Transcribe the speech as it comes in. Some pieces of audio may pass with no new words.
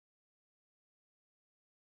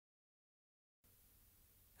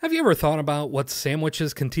Have you ever thought about what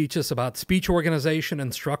sandwiches can teach us about speech organization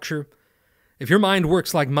and structure? If your mind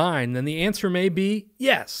works like mine, then the answer may be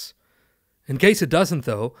yes. In case it doesn't,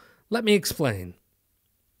 though, let me explain.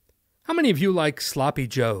 How many of you like sloppy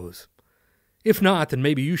joes? If not, then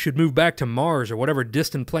maybe you should move back to Mars or whatever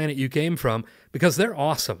distant planet you came from, because they're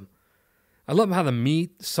awesome. I love how the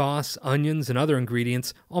meat, sauce, onions, and other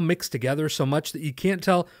ingredients all mix together so much that you can't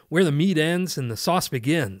tell where the meat ends and the sauce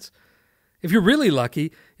begins. If you're really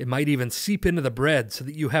lucky, it might even seep into the bread so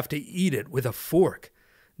that you have to eat it with a fork.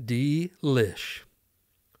 Delish.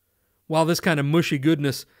 While this kind of mushy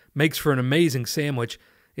goodness makes for an amazing sandwich,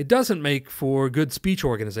 it doesn't make for good speech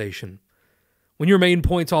organization. When your main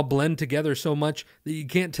points all blend together so much that you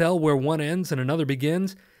can't tell where one ends and another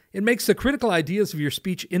begins, it makes the critical ideas of your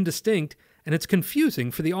speech indistinct, and it's confusing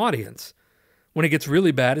for the audience. When it gets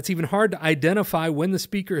really bad, it's even hard to identify when the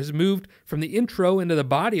speaker has moved from the intro into the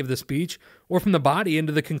body of the speech or from the body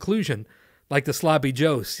into the conclusion, like the sloppy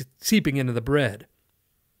joe seeping into the bread.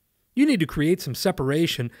 You need to create some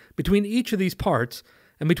separation between each of these parts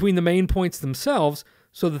and between the main points themselves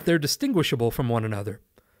so that they're distinguishable from one another.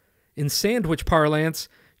 In sandwich parlance,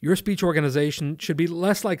 your speech organization should be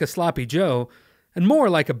less like a sloppy joe and more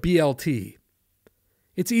like a BLT.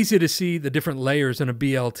 It's easy to see the different layers in a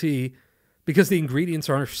BLT because the ingredients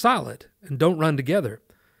are solid and don't run together.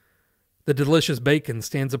 The delicious bacon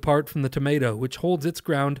stands apart from the tomato, which holds its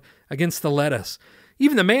ground against the lettuce.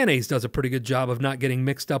 Even the mayonnaise does a pretty good job of not getting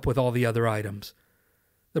mixed up with all the other items.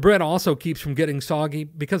 The bread also keeps from getting soggy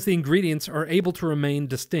because the ingredients are able to remain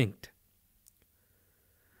distinct.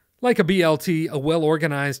 Like a BLT, a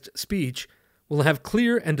well-organized speech will have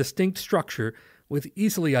clear and distinct structure with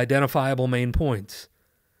easily identifiable main points.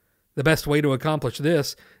 The best way to accomplish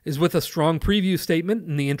this is with a strong preview statement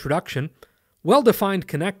in the introduction, well-defined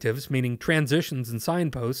connectives, meaning transitions and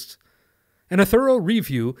signposts, and a thorough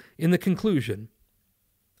review in the conclusion.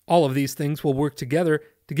 All of these things will work together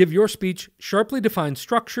to give your speech sharply defined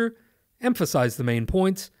structure, emphasize the main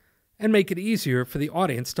points, and make it easier for the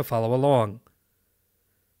audience to follow along.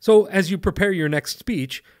 So as you prepare your next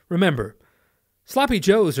speech, remember, sloppy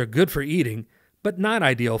joes are good for eating, but not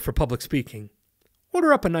ideal for public speaking.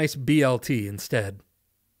 Order up a nice BLT instead.